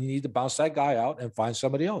client, you need to bounce that guy out and find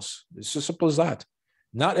somebody else. It's as simple as that.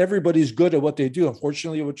 Not everybody's good at what they do.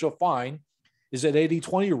 Unfortunately, what you'll find is that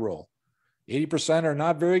 80-20 rule. 80% are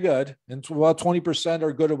not very good, and 20%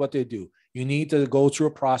 are good at what they do. You need to go through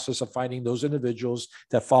a process of finding those individuals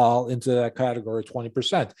that fall into that category,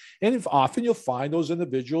 20%. And often you'll find those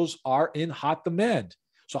individuals are in hot demand.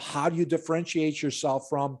 So how do you differentiate yourself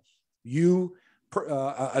from you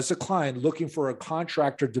as a client looking for a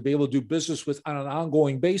contractor to be able to do business with on an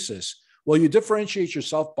ongoing basis? Well, you differentiate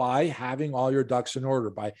yourself by having all your ducks in order,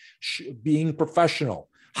 by being professional.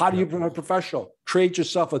 How do you become a professional? Create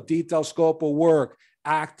yourself a detailed scope of work,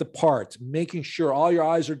 act the part, making sure all your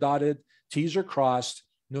I's are dotted, T's are crossed,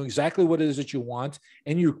 know exactly what it is that you want.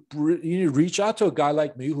 And you reach out to a guy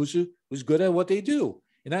like me who's good at what they do.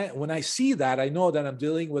 And when I see that, I know that I'm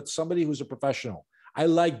dealing with somebody who's a professional. I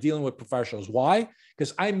like dealing with professionals. Why?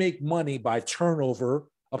 Because I make money by turnover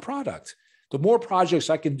of product. The more projects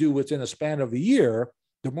I can do within a span of a year,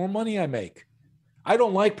 the more money I make. I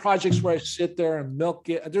don't like projects where I sit there and milk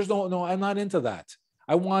it. There's no, I'm not into that.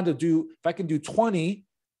 I want to do, if I can do 20,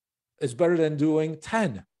 it's better than doing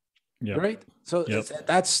 10. Yep. Right. So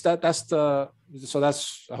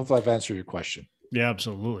hopefully I've answered your question. Yeah,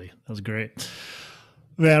 absolutely. That was great.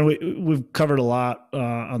 Man, we've covered a lot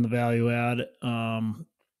on the value add.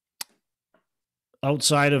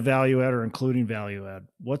 Outside of value add or including value add,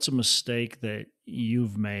 what's a mistake that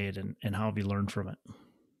you've made and how have you learned from it?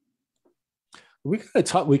 We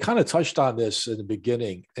kind of touched on this in the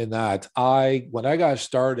beginning, in that when I got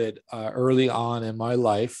started early on in my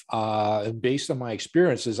life, and based on my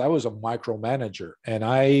experiences, I was a micromanager and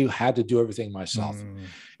I had to do everything myself. And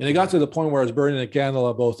it got to the point where I was burning a candle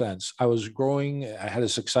at both ends. I was growing. I had a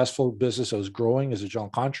successful business. I was growing as a general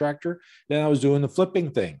contractor. Then I was doing the flipping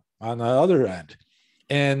thing on the other end.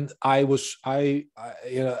 And I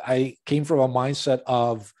came from a mindset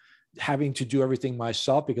of having to do everything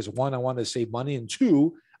myself because, one, I wanted to save money, and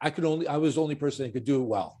two, I was the only person that could do it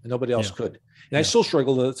well, and nobody else could. And I still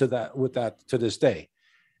struggle with that to this day.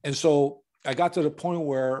 And so I got to the point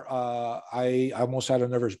where I almost had a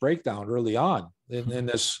nervous breakdown early on in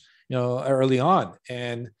this, early on.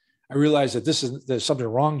 And I realized that there's something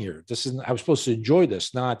wrong here. I was supposed to enjoy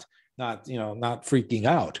this, not freaking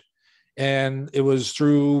out. And it was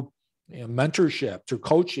through mentorship, through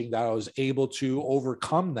coaching, that I was able to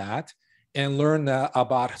overcome that and learn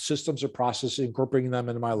about systems or processes, incorporating them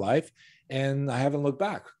into my life. And I haven't looked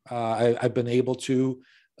back. I've been able to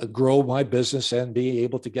grow my business and be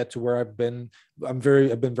able to get to where I've been. I've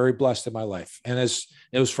been very blessed in my life. And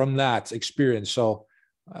it was from that experience. So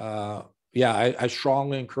I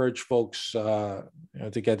strongly encourage folks to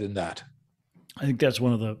get in that. I think that's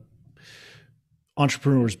one of the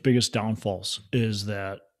entrepreneurs' biggest downfalls, is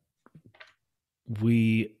that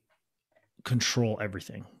we control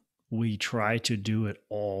everything. We try to do it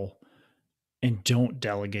all and don't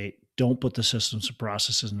delegate don't put the systems and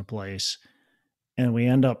processes into place, and we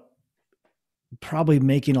end up probably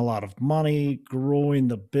making a lot of money, growing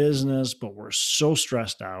the business, but we're so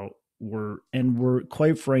stressed out. We're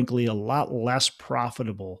quite frankly a lot less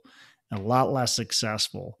profitable and a lot less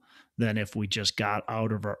successful than if we just got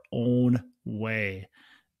out of our own way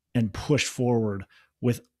and pushed forward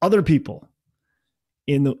with other people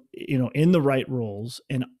in the right roles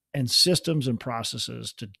and systems and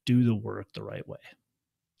processes to do the work the right way.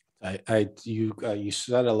 You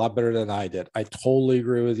said it a lot better than I did. I totally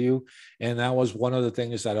agree with you, and that was one of the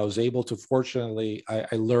things that I was able to. Fortunately,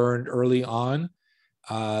 I learned early on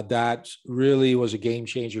that really was a game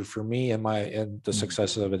changer for me and the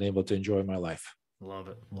successes I've been able to enjoy in my life. Love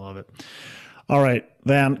it. All right,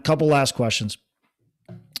 Van. Couple last questions.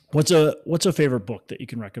 What's a favorite book that you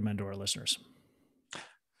can recommend to our listeners?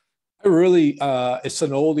 I really, it's an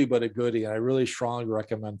oldie but a goodie, and I really strongly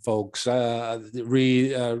recommend folks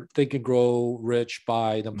read Think and Grow Rich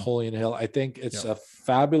by Napoleon Hill. I think it's a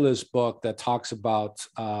fabulous book that talks about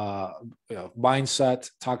mindset,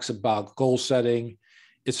 talks about goal setting.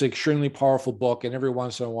 It's an extremely powerful book, and every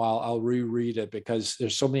once in a while I'll reread it because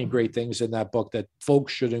there's so many great things in that book that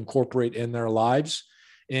folks should incorporate in their lives,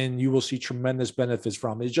 and you will see tremendous benefits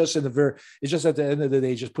from it. It's just at the end of the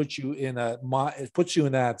day, just puts you in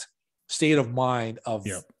that state of mind of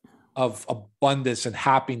abundance and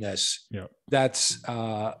happiness. That's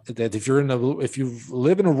that if you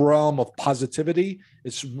live in a realm of positivity,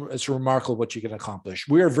 it's remarkable what you can accomplish.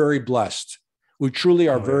 We are very blessed. We truly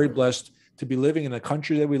are very blessed to be living in the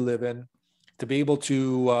country that we live in, to be able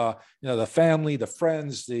to the family, the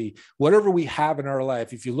friends, the whatever we have in our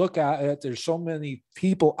life. If you look at it, there's so many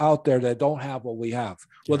people out there that don't have what we have,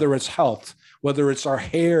 whether it's health, whether it's our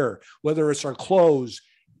hair, whether it's our clothes.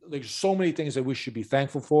 There's so many things that we should be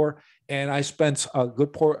thankful for. And I spent I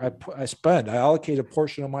allocate a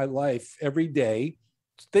portion of my life every day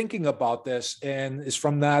thinking about this. And it's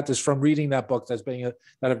from reading that book that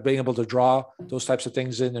I've been able to draw those types of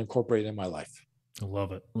things in and incorporate in my life. I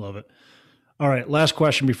love it. All right. Last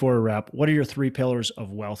question before we wrap. What are your 3 pillars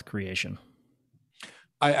of wealth creation?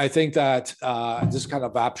 I think that this is kind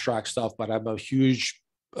of abstract stuff, but I'm a huge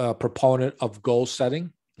proponent of goal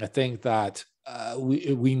setting. I think that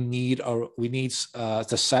we need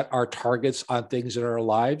to set our targets on things in our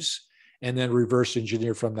lives and then reverse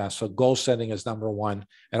engineer from that. So goal setting is number one.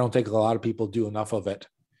 I don't think a lot of people do enough of it.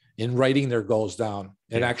 In writing their goals down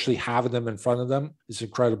and actually having them in front of them is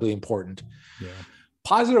incredibly important.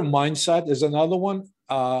 Positive mindset is another one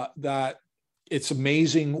that it's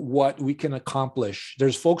amazing what we can accomplish.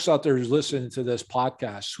 There's folks out there who's listening to this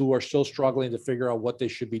podcast who are still struggling to figure out what they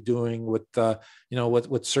should be doing with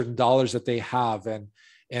with certain dollars that they have. And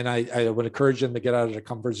I would encourage them to get out of their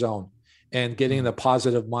comfort zone and getting in a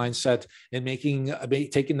positive mindset and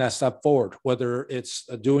taking that step forward, whether it's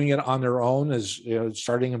doing it on their own as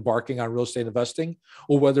embarking on real estate investing,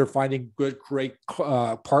 or whether finding great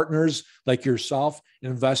partners like yourself,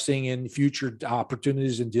 investing in future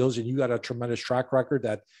opportunities and deals. And you got a tremendous track record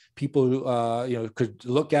that people could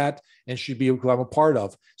look at and should be able to become a part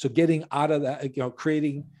of. So getting out of that,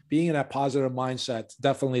 being in that positive mindset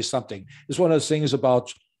definitely is something. It's one of those things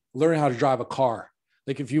about learning how to drive a car.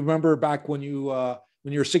 Like if you remember back when you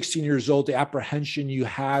were 16 years old, the apprehension you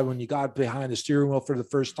had when you got behind the steering wheel for the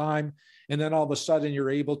first time, and then all of a sudden you're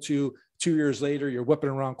able to 2 years later, you're whipping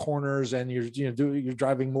around corners and you're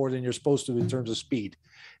driving more than you're supposed to in terms of speed.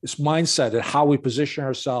 It's mindset and how we position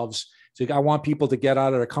ourselves. So I want people to get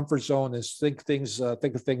out of their comfort zone and think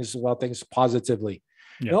of things positively.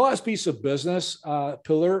 The last piece of business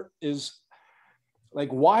pillar is, like,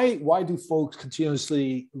 why do folks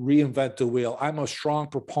continuously reinvent the wheel? I'm a strong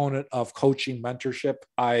proponent of coaching mentorship.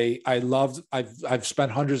 I've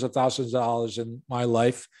spent hundreds of thousands of dollars in my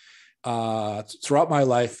life, throughout my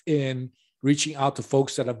life, in reaching out to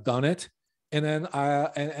folks that have done it. And then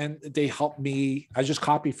and they help me. I just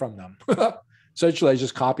copy from them. Essentially, I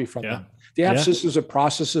just copy from them. They have systems and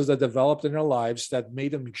processes that developed in their lives that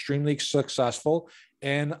made them extremely successful.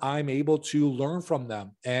 And I'm able to learn from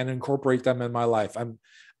them and incorporate them in my life.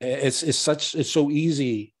 It's so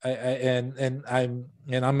easy. And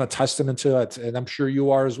I'm a testament to it. And I'm sure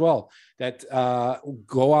you are as well, that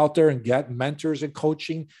go out there and get mentors and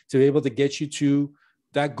coaching to be able to get you to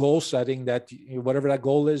that goal setting, that whatever that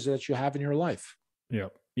goal is that you have in your life.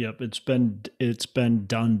 Yep. It's been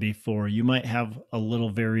done before. You might have a little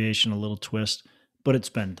variation, a little twist, but it's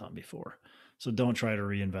been done before. So don't try to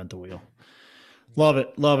reinvent the wheel. Love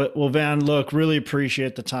it. Love it. Well, Van, look, really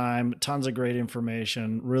appreciate the time. Tons of great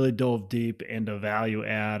information. Really dove deep into value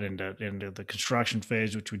add, into the construction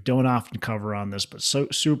phase, which we don't often cover on this, but so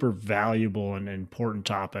super valuable and important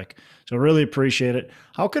topic. So really appreciate it.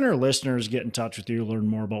 How can our listeners get in touch with you, learn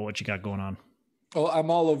more about what you got going on? Well,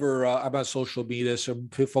 I'm all over. I'm on social media, so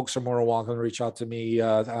folks are more than welcome to reach out to me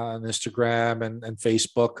on Instagram and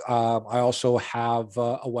Facebook. I also have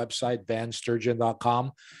a website,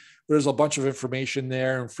 vansturgeon.com. There's a bunch of information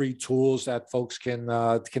there and free tools that folks can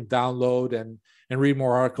download and read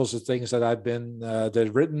more articles and things that I've been that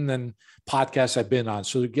I've written and podcasts I've been on.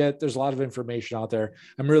 So there's a lot of information out there.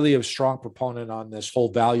 I'm really a strong proponent on this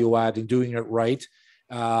whole value add and doing it right.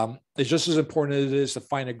 It's just as important as it is to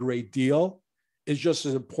find a great deal. It's just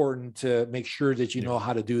as important to make sure that you know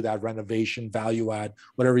how to do that renovation, value add,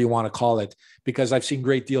 whatever you want to call it, because I've seen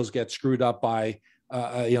great deals get screwed up by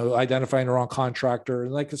identifying the wrong contractor,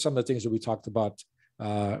 and like some of the things that we talked about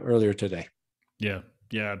earlier today. Yeah,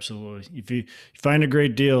 absolutely. If you find a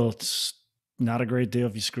great deal, it's not a great deal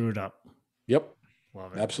if you screw it up. Yep.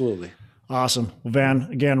 Love it. Absolutely. Awesome. Well, Van,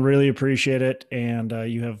 again, really appreciate it. And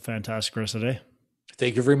you have a fantastic rest of the day.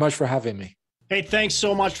 Thank you very much for having me. Hey, thanks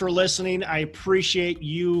so much for listening. I appreciate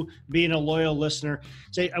you being a loyal listener.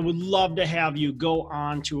 I would love to have you go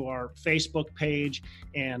on to our Facebook page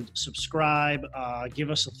and subscribe, give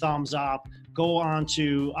us a thumbs up, go on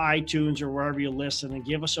to iTunes or wherever you listen and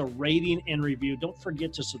give us a rating and review. Don't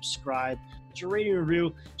forget to subscribe. Your rating and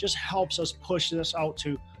review just helps us push this out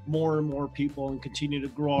to more and more people and continue to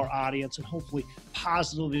grow our audience and hopefully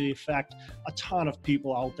positively affect a ton of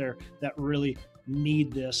people out there that really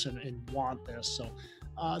need this and want this. So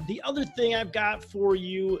the other thing I've got for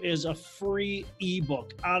you is a free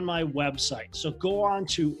ebook on my website. So go on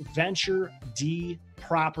to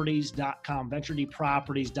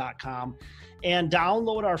venturedproperties.com, and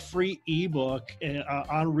download our free ebook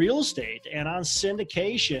on real estate and on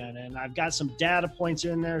syndication. And I've got some data points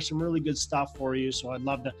in there, some really good stuff for you. So I'd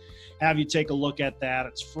love to have you take a look at that.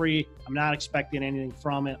 It's free. I'm not expecting anything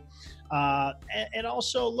from it. And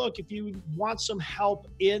also, look, if you want some help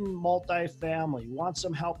in multifamily, want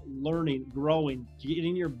some help learning, growing,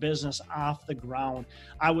 getting your business off the ground,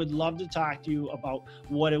 I would love to talk to you about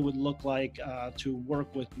what it would look like to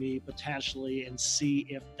work with me potentially and see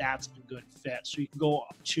if that's a good fit. So you can go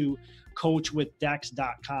to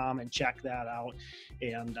coachwithdex.com and check that out,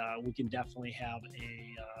 and we can definitely have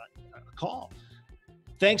a call.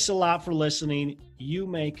 Thanks a lot for listening. You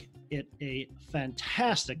make it a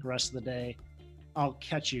fantastic rest of the day. I'll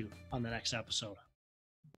catch you on the next episode.